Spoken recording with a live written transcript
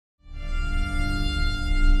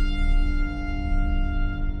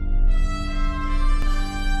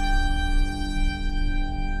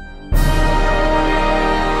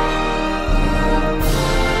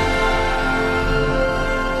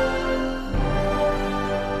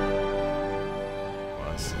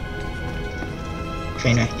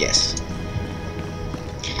Trainer, yes.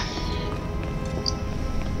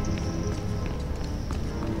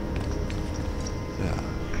 Yeah.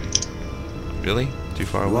 Really? Too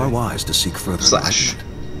far away? You are wise to seek further Slash. enlightenment.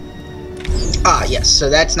 Ah, yes, so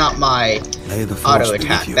that's not my May the force auto be with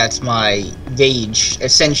attack, you. that's my Rage,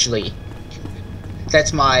 essentially.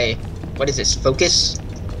 That's my, what is this, focus?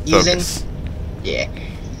 Focus. Yeah.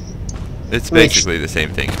 It's basically the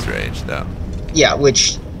same thing as Rage, though. Yeah,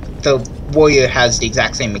 which the Warrior has the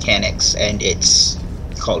exact same mechanics, and it's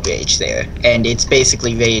called Rage there. And it's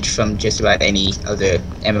basically Rage from just about any other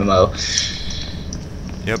MMO.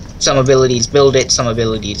 Yep. Some abilities build it, some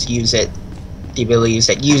abilities use it. The abilities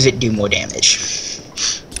that use it do more damage.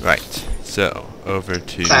 Right. So, over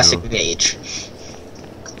to... Classic Rage.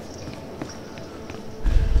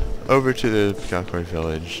 Over to the Kalikori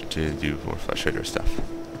Village to do more Flesh Raider stuff.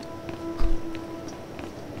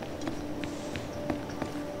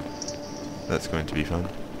 That's going to be fun.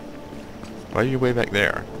 Why are you way back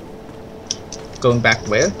there? Going back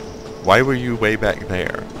where? Why were you way back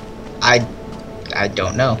there? I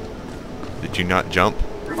don't know. Did you not jump?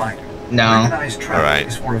 No.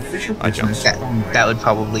 Alright. I jumped. That would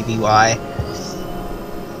probably be why.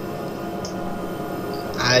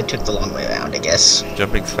 I took the long way around, I guess.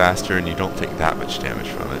 Jumping's faster and you don't take that much damage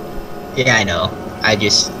from it. Yeah, I know. I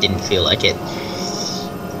just didn't feel like it.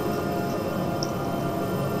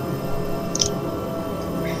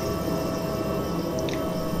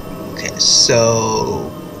 Okay,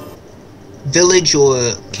 so... Village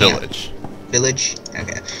or camp? Village. Village?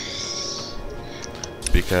 Okay.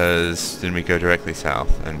 Because then we go directly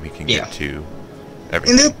south and we can get to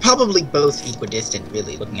everything. And they're probably both equidistant,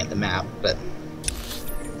 really, looking at the map, but...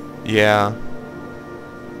 Yeah.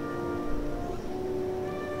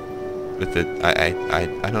 But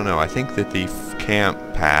I don't know. I think that the camp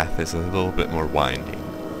path is a little bit more winding.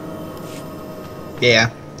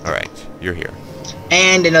 Yeah. Alright, you're here.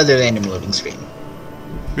 And another random loading screen.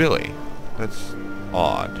 Really? That's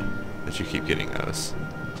odd that you keep getting those.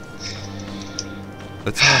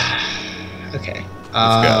 Let's Okay.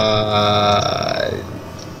 Let's go.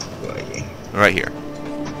 Where are you? Right here.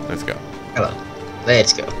 Let's go. Hello.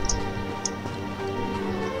 Let's go.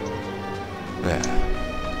 Yeah.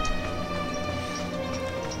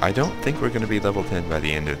 I don't think we're going to be level 10 by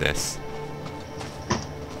the end of this.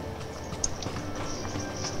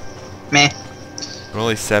 Meh. We're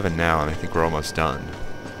only 7 now, and I think we're almost done.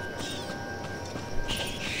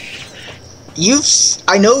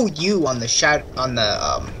 I know you on the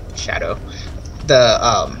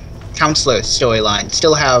counselor storyline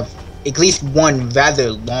still have at least one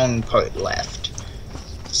rather long part left.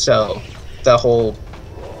 So, the whole...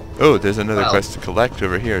 Oh, there's another quest to collect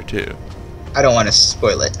over here, too. I don't want to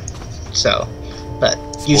spoil it. So, but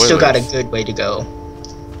you still got a good way to go.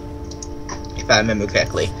 If I remember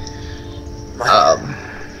correctly.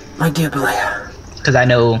 My dear Belaya. Because I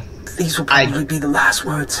know... These will probably be the last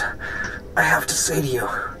words I have to say to you.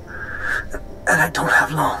 And I don't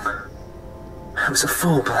have long. I was a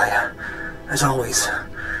fool, Belaya. As always.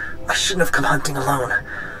 I shouldn't have come hunting alone.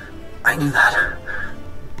 I knew that.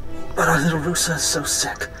 But our little Rusa is so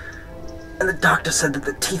sick. And the doctor said that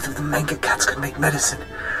the teeth of the manga cats could make medicine.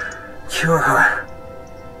 Cure her.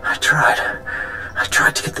 I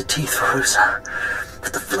tried to get the teeth for Rusa.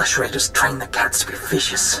 But the flesh raiders trained the cats to be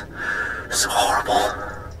vicious. So horrible.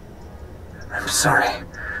 I'm sorry,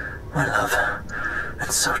 my love. I'm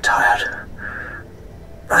so tired.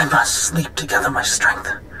 I must sleep to gather my strength.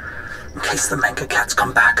 In case the manga cats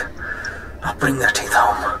come back, I'll bring their teeth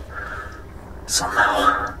home.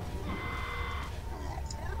 Somehow.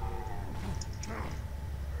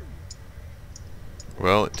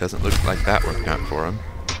 Well, it doesn't look like that worked out for him.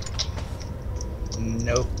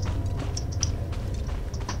 Nope.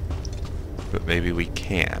 But maybe we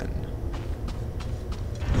can.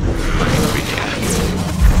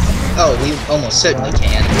 Oh, we almost certainly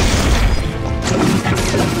can.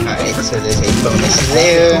 Alright, so there's a bonus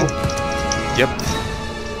there. Yep.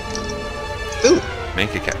 Ooh!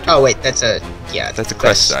 Make a captain. Oh wait, that's a... yeah. That's a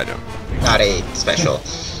quest item. Not a special.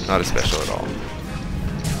 Not a special at all.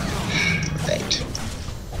 Right.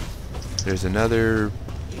 There's another...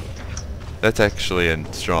 That's actually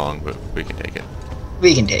a strong, but we can take it.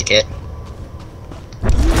 We can take it.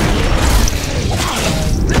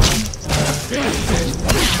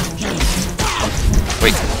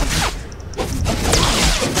 Wait.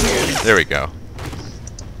 There we go.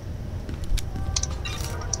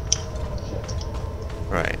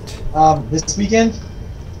 Right. This weekend?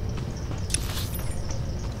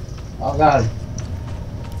 Oh god.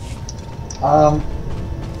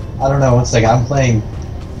 I don't know, one second, I'm playing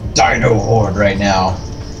Dino Horde right now.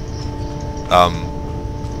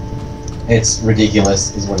 It's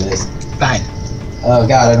ridiculous, is what it is. Fine. Oh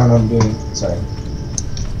god, I don't know what I'm doing. Sorry.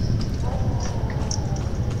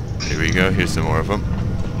 Here we go. Here's some more of them.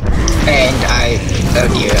 And oh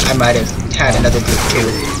dear, I might have had another group too,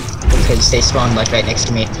 because they spawned like right next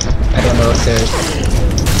to me. I don't know if they're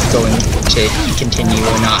going to continue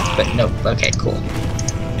or not, but nope. Okay, cool.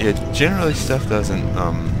 Yeah, generally stuff doesn't.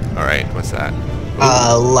 Alright, what's that?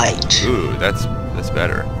 Light. Ooh, that's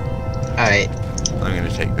better. Alright. I'm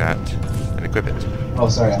gonna take that and equip it. Oh,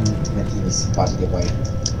 sorry, I'm making this about to get white.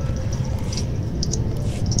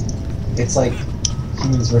 It's like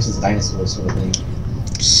humans versus dinosaurs sort of thing.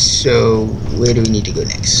 So, where do we need to go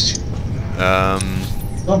next?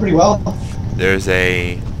 Going pretty well. There's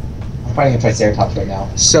a I'm fighting a Triceratops right now.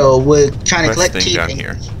 So, we're trying to quest collect thing teeth down and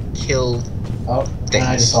here. kill Oh, things. and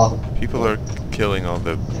I just saw them. People are killing all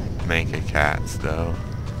the manka cats, though.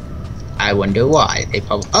 I wonder why. They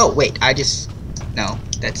probably. Oh wait, I just. No,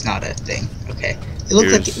 that's not a thing. Okay. It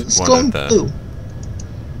looked like Here's it was one going of the- blue.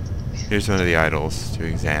 Here's one of the idols to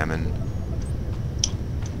examine.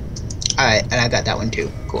 Alright, and I got that one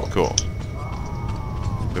too. Cool. Cool.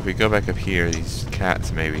 If we go back up here, these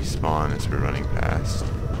cats maybe spawn as we're running past.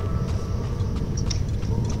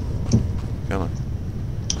 Come on.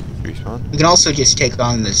 Respawn? We can also just take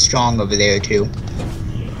on the strong over there too.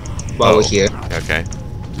 While we're here. Okay.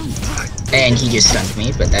 And he just stunned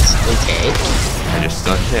me, but that's okay. I just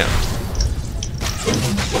stunned him.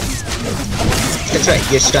 That's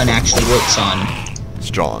right, your stun actually works on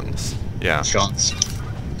Strongs. Yeah. strongs.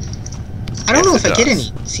 I don't know Yes, if it I get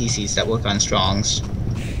does. any CCs that work on strongs.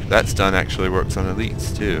 That stun actually works on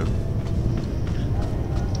elites, too.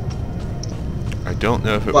 I don't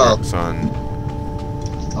know if it Well- works on...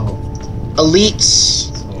 Oh, Elites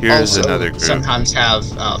Here's also another group. sometimes have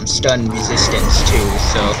stun resistance too,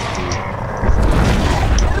 so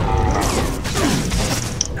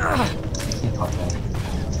can't talk about it.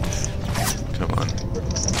 Come on.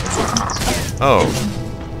 Oh.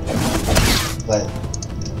 But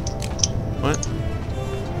What?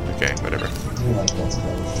 Okay, whatever. I do like that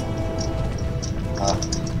spell.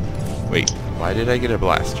 Wait, why did I get a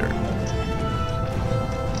blaster?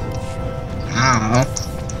 I don't know.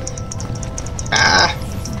 Ah.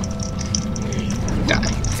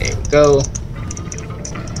 Die. There we go.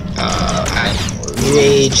 I'm more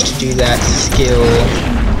rage to do that skill.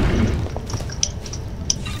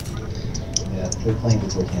 Yeah, they're playing the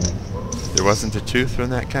toy cannon. There wasn't a tooth from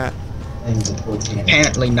that cat? Playing the toy cannon.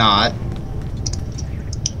 Apparently not.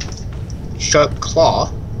 Sharp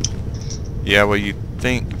claw. Yeah, well, you'd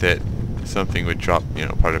think that something would drop,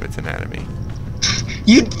 part of its anatomy.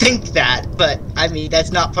 You'd think that, but I mean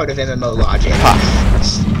that's not part of MMO logic. I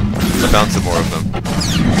found some more of them.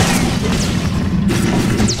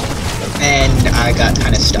 And I got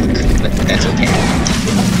kind of stuck, but that's okay.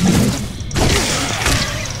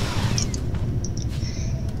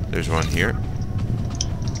 There's one here.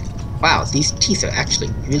 Wow, these teeth are actually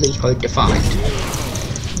really hard to find.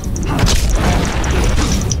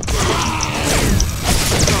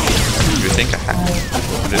 You would think that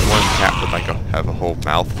one cat would have a whole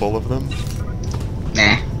mouthful of them?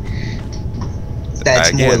 Nah. That's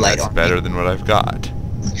Again, more light that's on better than what I've got.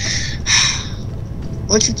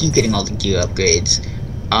 Looks like you getting all the gear upgrades.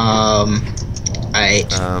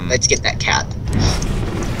 Alright, let's get that cat.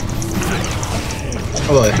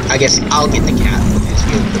 Or, I guess I'll get the cat because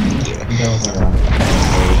you're equipping gear. Those are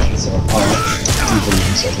so people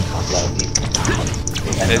use so I can talk loudly.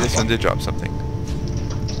 Hey, this one did drop something.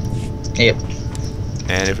 Yep.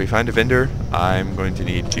 And if we find a vendor, I'm going to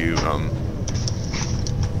need to,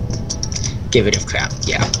 Give it a crap.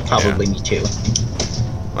 Yeah, probably me too.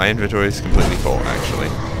 my inventory is completely full, actually.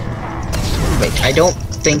 Wait, I don't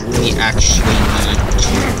think we actually need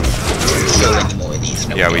to kill any more of these.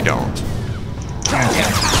 No, Yeah, we don't. Okay.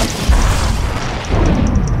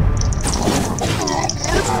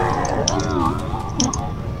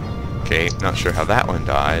 Okay, not sure how that one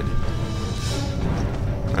died.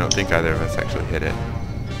 I don't think either of us actually hit it.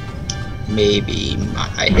 Maybe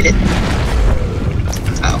I hit it.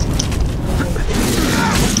 Oh.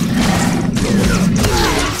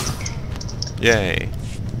 Yay.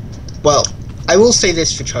 Well, I will say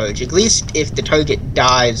this for charge. At least if the target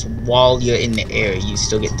dies while you're in the air, you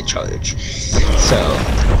still get the charge. So.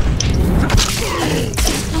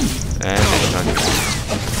 And it's not good.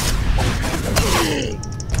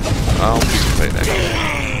 I'll play that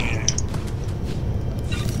game.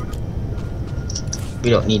 We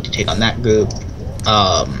don't need to take on that group.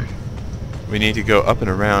 We need to go up and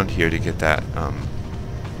around here to get that,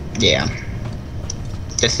 Yeah.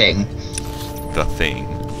 The thing. the thing.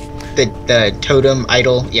 The totem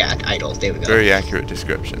idol. Yeah, idol. There we go. Very accurate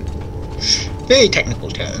description. Very technical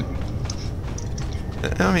term.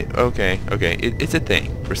 I mean, okay. It's a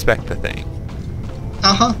thing. Respect the thing.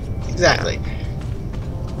 Uh-huh. Exactly.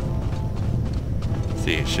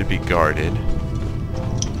 See, it should be guarded.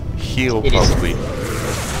 Heal It is. probably.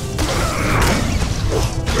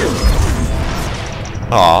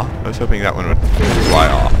 Aw, I was hoping that one would fly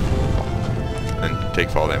off and take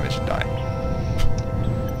fall damage and die.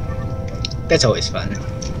 That's always fun.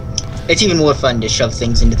 It's even more fun to shove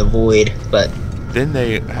things into the void, but... Then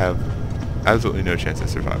they have absolutely no chance of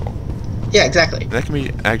survival. Yeah, exactly. And that can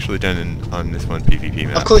be actually done on this one PvP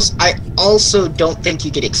map. Of course, I also don't think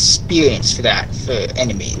you get experience for that for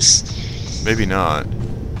enemies. Maybe not.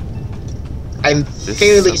 I'm This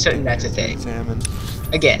fairly something certain that's a thing. Examine.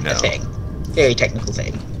 Again, No. a thing. Very technical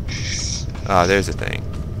thing. Ah, there's a thing.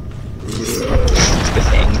 The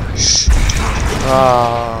thing.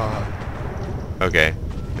 Ah. Okay.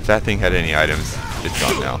 If that thing had any items, it's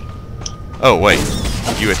gone now. Oh wait,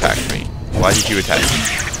 you attacked me. Why did you attack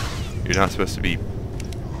me? You're not supposed to be.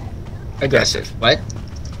 Aggressive. What?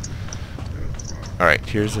 All right.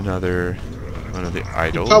 Here's another one of the You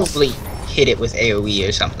idols. probably hit it with AoE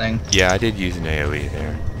or something. Yeah, I did use an AoE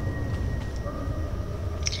there.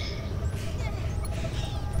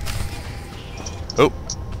 Oh,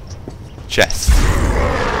 chest.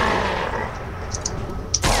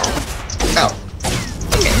 Oh.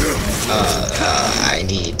 Okay. I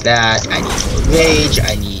need that. I need more rage.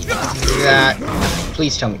 I need that.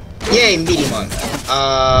 Please tell me. Yay, medium armor.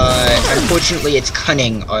 Unfortunately, it's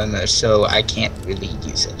cunning armor, so I can't really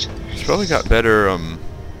use it. It's probably got better.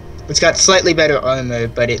 It's got slightly better armor,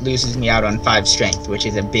 but it loses me out on 5 strength, which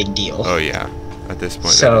is a big deal. Oh yeah. At this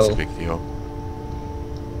point, So- that is a big deal.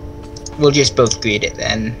 We'll just both greet it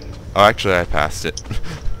then. Oh, actually, I passed it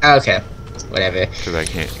Okay. Whatever. because I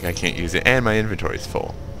can't use it, and my inventory's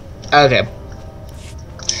full. Okay.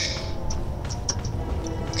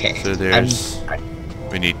 Okay. So there's.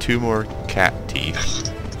 We need 2 more cat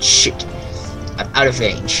teeth. Shit. I'm out of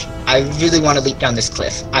range. I really want to leap down this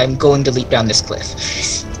cliff. I'm going to leap down this cliff.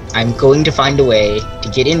 I'm going to find a way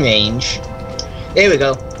to get in range. There we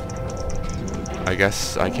go. I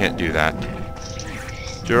guess I can't do that.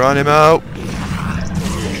 Geronimo!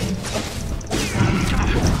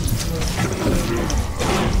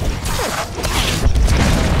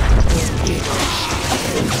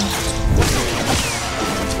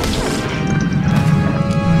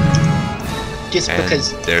 Just And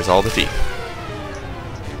because... there's all the teeth.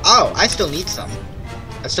 Oh, I still need some.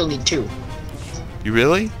 I still need 2. You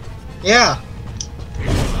really? Yeah.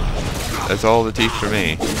 That's all the teeth for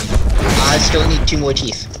me. I still need 2 more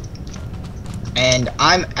teeth. And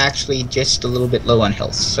I'm actually just a little bit low on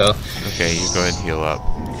health, so... Okay, you go ahead and heal up.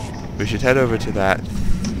 We should head over to that,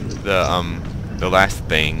 the last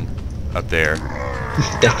thing up there.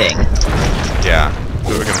 The thing. Yeah, so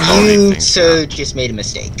we're gonna call these You, things. sir, just made a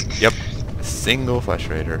mistake. Yep, a single flesh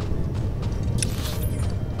raider.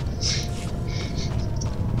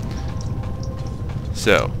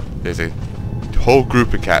 So, there's a whole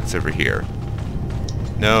group of cats over here.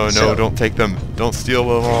 No, So- don't take them. Don't steal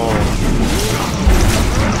them all.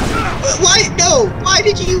 Why? No! Why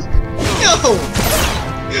did you? No!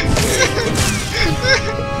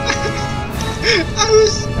 I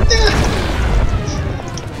was...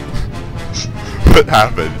 What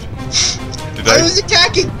happened? Did I was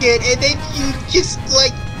attacking it, and then you just,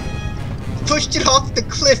 like, pushed it off the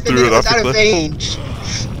cliff, and Threw then it it was off the out of cliff? range.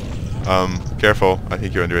 Careful. I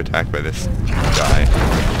think you're under attack by this guy.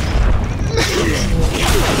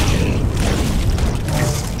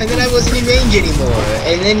 And then I wasn't in range anymore,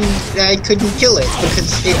 and then I couldn't kill it,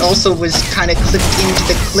 because it also was kind of clipped into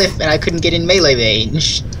the cliff, and I couldn't get in melee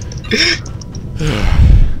range.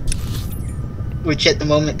 Which at the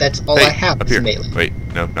moment, that's all Hey, I have up is here. melee. Wait,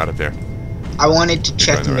 no, not up there. I wanted to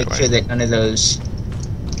check going to the make right sure way. that none of those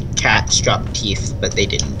cats dropped teeth, but they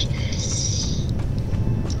didn't.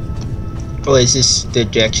 Or is this the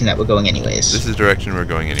direction that we're going anyways? This is the direction we're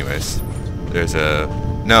going anyways. There's a...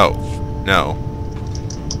 No.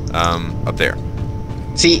 Up there.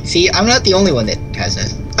 See, I'm not the only one that has a...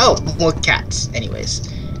 Oh, more cats, anyways.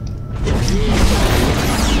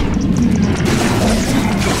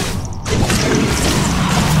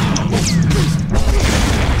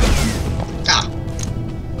 Ah,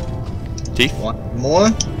 Teeth? one more?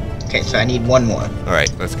 Okay, so I need 1 more.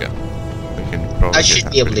 Alright, let's go. We can probably I get should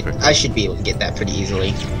that be able pretty to. quickly. I should be able to get that pretty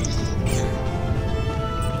easily.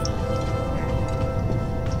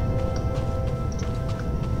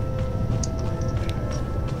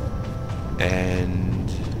 And...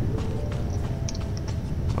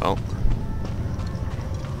 Well...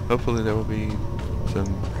 Hopefully there will be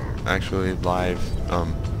some actually live,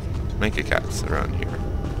 Manka cats around here.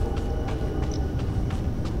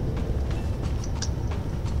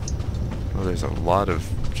 Oh, there's a lot of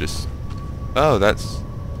just... Oh, that's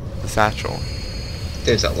the satchel.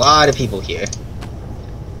 There's a lot of people here.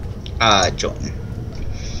 Join.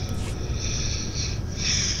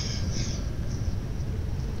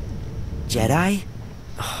 Jedi?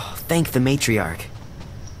 Oh, thank the matriarch.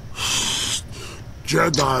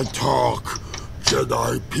 Jedi talk.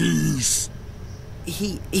 Jedi peace.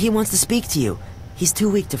 He wants to speak to you. He's too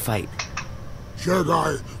weak to fight.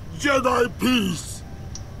 Jedi peace.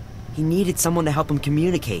 He needed someone to help him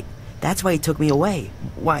communicate. That's why he took me away.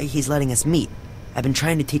 Why he's letting us meet. I've been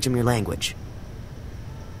trying to teach him your language.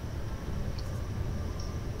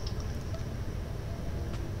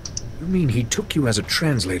 You mean he took you as a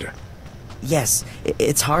translator? Yes,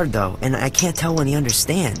 it's hard though, and I can't tell when he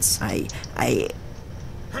understands. Head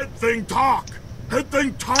thing talk. Head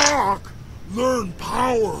thing talk. Learn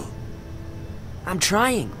power. I'm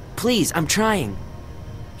trying. Please, I'm trying.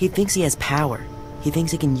 He thinks he has power. He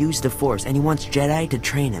thinks he can use the Force, and he wants Jedi to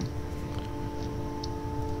train him.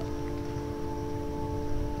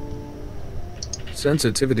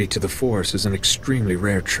 Sensitivity to the Force is an extremely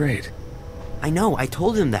rare trait. I know, I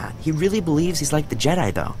told him that. He really believes he's like the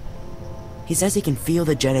Jedi, though. He says he can feel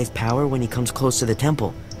the Jedi's power when he comes close to the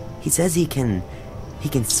temple. He says he can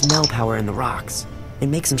smell power in the rocks. It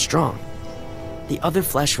makes him strong. The other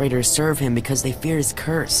Flesh Raiders serve him because they fear his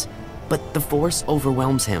curse. But the Force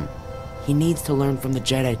overwhelms him. He needs to learn from the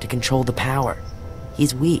Jedi to control the power.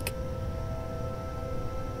 He's weak.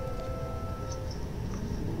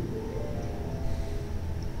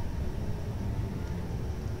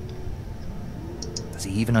 Does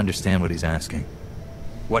he even understand what he's asking?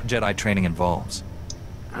 What Jedi training involves?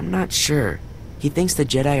 I'm not sure. He thinks the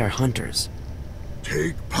Jedi are hunters.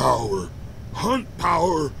 Take power. Hunt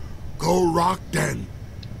power. Go rock den.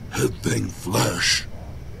 Head thing flesh.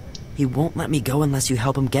 He won't let me go unless you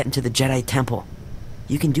help him get into the Jedi Temple.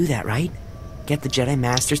 You can do that, right? Get the Jedi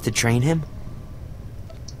Masters to train him?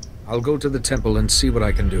 I'll go to the temple and see what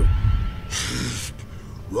I can do.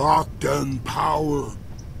 Rock den power.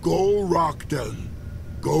 Go rock den.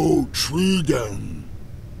 Go tree den.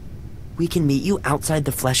 We can meet you outside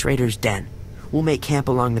the Flesh Raiders' den. We'll make camp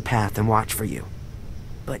along the path and watch for you.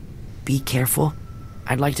 But be careful.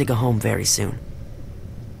 I'd like to go home very soon.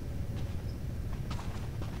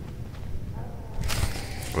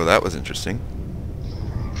 Well, that was interesting.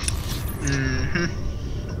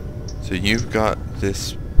 So you've got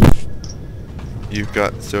this...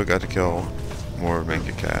 still got to kill more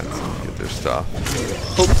Manka cats and get their stuff.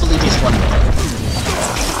 Hopefully just one more.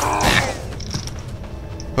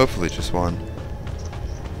 Hopefully just one.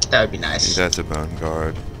 That would be nice. That's a bone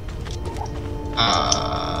guard.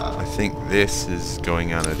 I think this is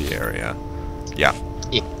going out of the area. Yeah.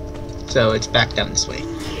 Yeah. So it's back down this way.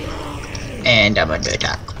 And I'm under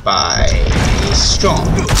attack by Strong.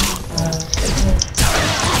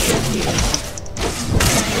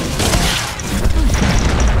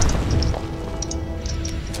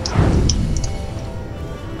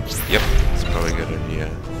 Yep, it's probably a good idea.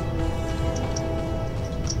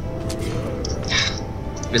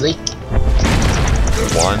 Really?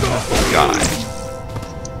 One guy.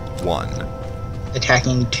 One.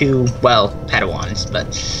 Attacking two, well, Padawans,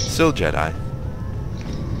 but... Still Jedi.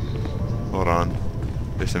 Hold on.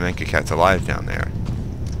 There's some Manka cats alive down there.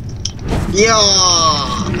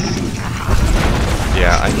 Yeah!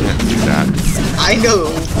 Yeah, I can't do that. I know,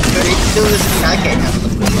 but it still doesn't mean I can't have a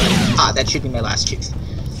liquid blood. Ah, that should be my last tooth.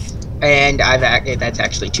 And that's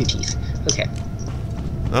actually 2 teeth. Okay.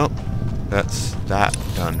 Well, that's that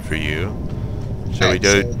done for you. Shall we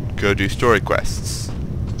Right, go do story quests?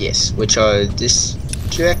 Yes, which are this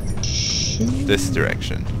direction? This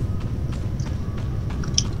direction.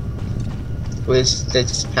 Where's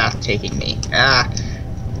this path taking me? Ah,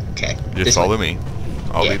 okay. Just This follow way. me.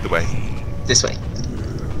 I'll Yeah. lead the way. This way.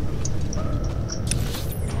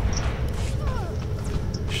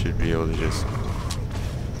 Should be able to just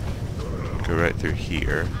go right through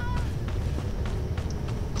here.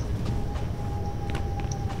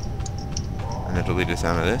 And it'll lead us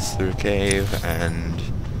down to this, through a cave, and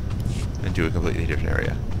into a completely different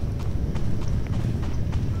area.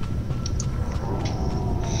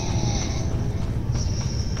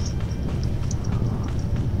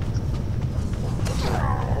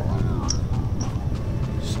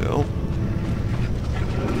 So...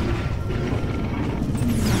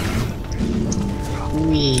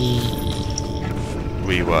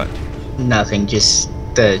 We what? Nothing, just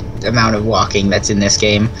the amount of walking that's in this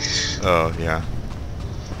game. Oh, yeah.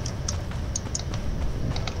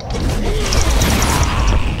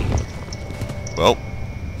 Well,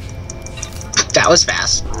 was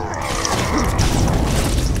fast.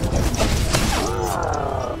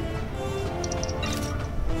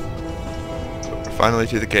 We're finally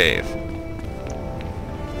to the cave.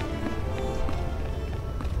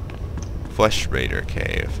 Flesh Raider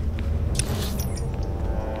Cave.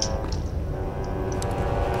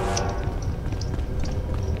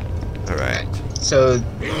 Alright. So,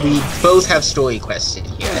 we both have story quests in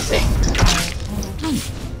here, I think.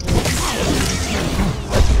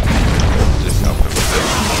 Just help him with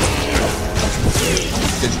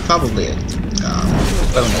There's probably a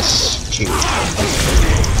bonus too.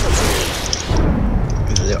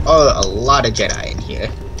 There are a lot of Jedi in here.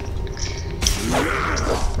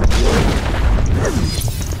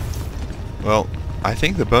 Well, I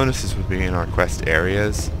think the bonuses would be in our quest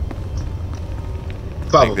areas.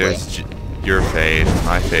 Probably. I think there's your phase,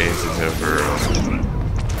 my phase is over.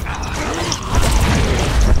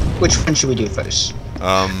 Which one should we do first?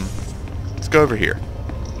 Let's go over here.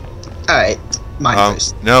 Alright, mine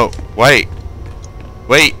first. No, wait!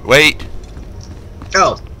 Wait!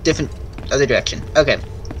 Oh, different, other direction. Okay.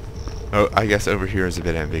 Oh, I guess over here is a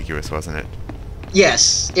bit ambiguous, wasn't it?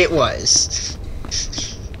 Yes, it was.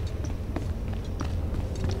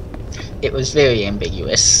 It was very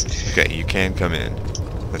ambiguous. Okay, you can come in.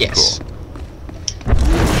 That's Yes. cool.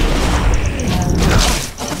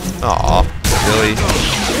 Aw, really?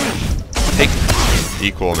 Take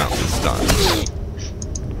equal amounts of stun.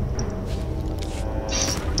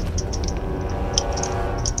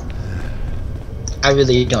 I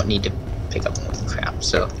really don't need to pick up more crap,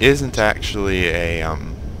 so Isn't actually a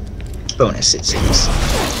bonus it seems.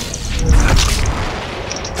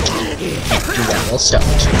 Can't do that while stunned.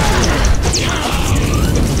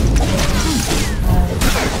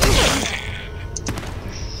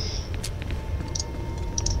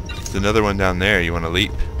 There's another one down there. You want to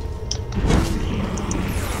leap?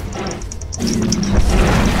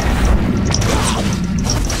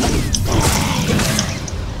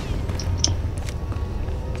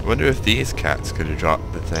 I wonder if these cats could have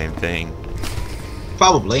dropped the same thing.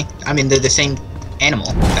 Probably. I mean, they're the same animal.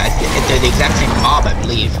 They're the exact same mob, I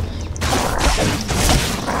believe.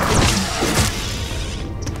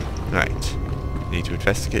 Right. Need to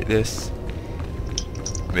investigate this.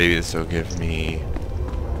 Maybe this will give me...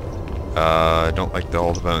 I don't like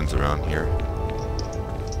all the bones around here.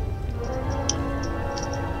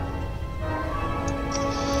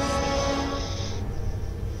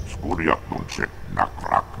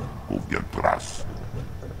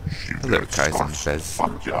 Hello, Kaizen Fez.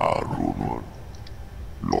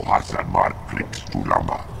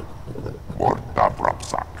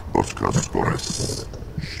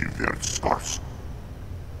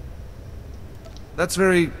 That's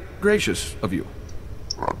very gracious of you.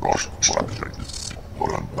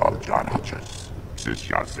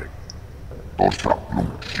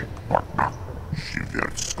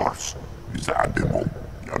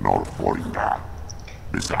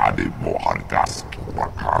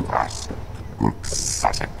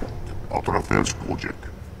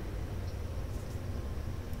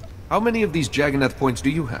 How many of these Jagannath points do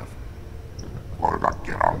you have?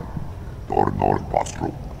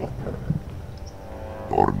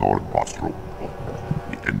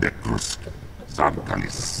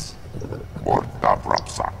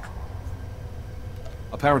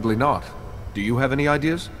 Apparently not. Do you have any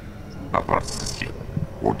ideas?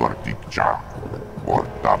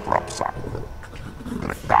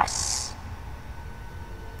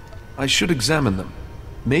 I should examine them.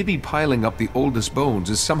 Maybe piling up the oldest bones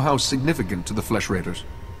is somehow significant to the Flesh Raiders.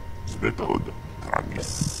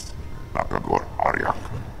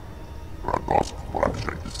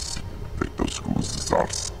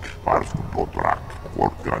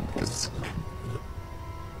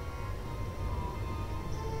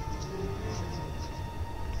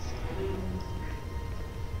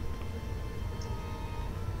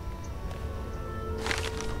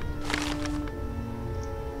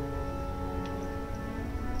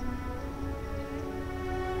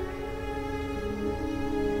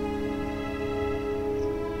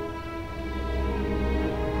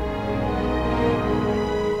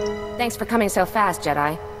 Thanks for coming so fast,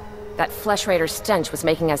 Jedi. That Flesh Raider stench was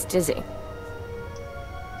making us dizzy.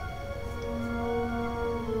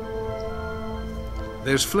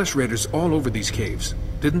 There's Flesh Raiders all over these caves.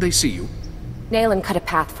 Didn't they see you? Nalen cut a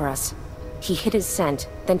path for us. He hid his scent,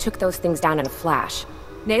 then took those things down in a flash.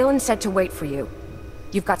 Nalen said to wait for you.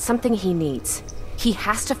 You've got something he needs. He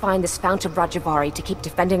has to find this Fount of Rajivari to keep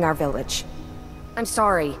defending our village. I'm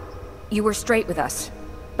sorry. You were straight with us.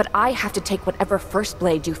 But I have to take whatever first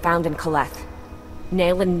blade you found in Kaleth.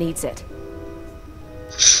 Nalen needs it.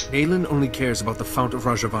 Nalen only cares about the Fount of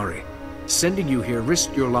Rajivari. Sending you here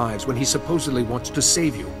risked your lives when he supposedly wants to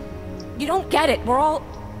save you. You don't get it. We're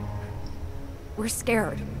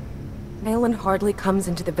scared. Nalen hardly comes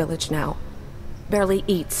into the village now. Barely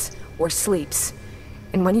eats or sleeps.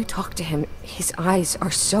 And when you talk to him, his eyes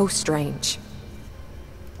are so strange.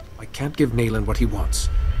 I can't give Nalen what he wants,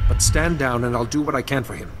 but stand down and I'll do what I can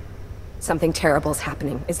for him. Something terrible's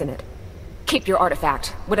happening, isn't it? Keep your artifact,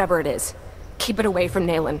 whatever it is. Keep it away from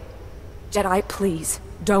Nalen. Jedi, please,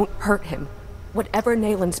 don't hurt him. Whatever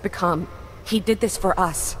Nalen's become, he did this for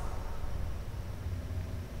us.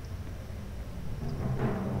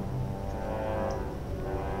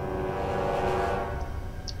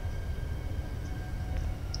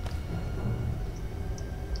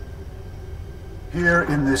 Here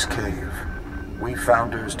in this cave, we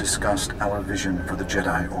Founders discussed our vision for the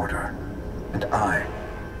Jedi Order. And I,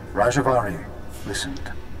 Rajivari,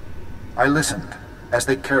 listened. I listened as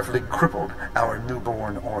they carefully crippled our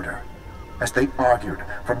newborn order, as they argued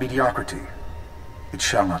for mediocrity. It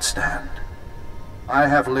shall not stand. I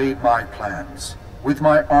have laid my plans. With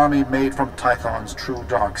my army made from Tython's true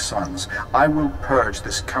dark sons, I will purge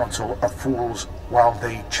this council of fools while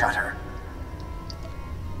they chatter.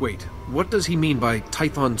 Wait, what does he mean by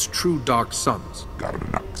Tython's true dark sons?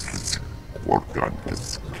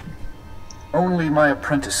 Only my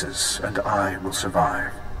apprentices and I will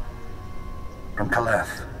survive. From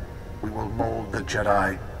Kaleth, we will mold the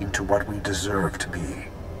Jedi into what we deserve to be.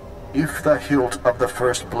 If the hilt of the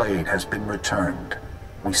first blade has been returned,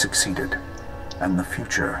 we succeeded, and the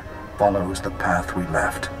future follows the path we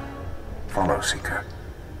left. Follow, Seeker.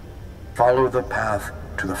 Follow the path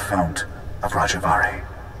to the Fount of Rajivari.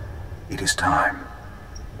 It is time.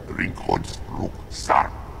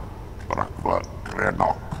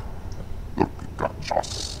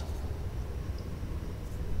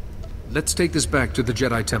 Let's take this back to the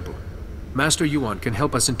Jedi Temple. Master Yuan can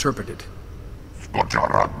help us interpret it.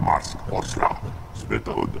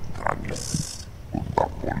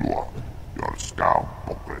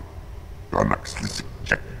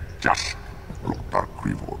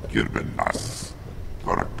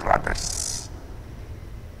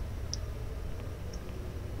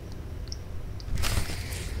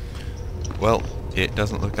 Well, it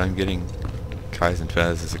doesn't look like I'm getting Kai's and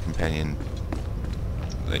Fez as a companion,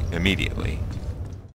 like, immediately.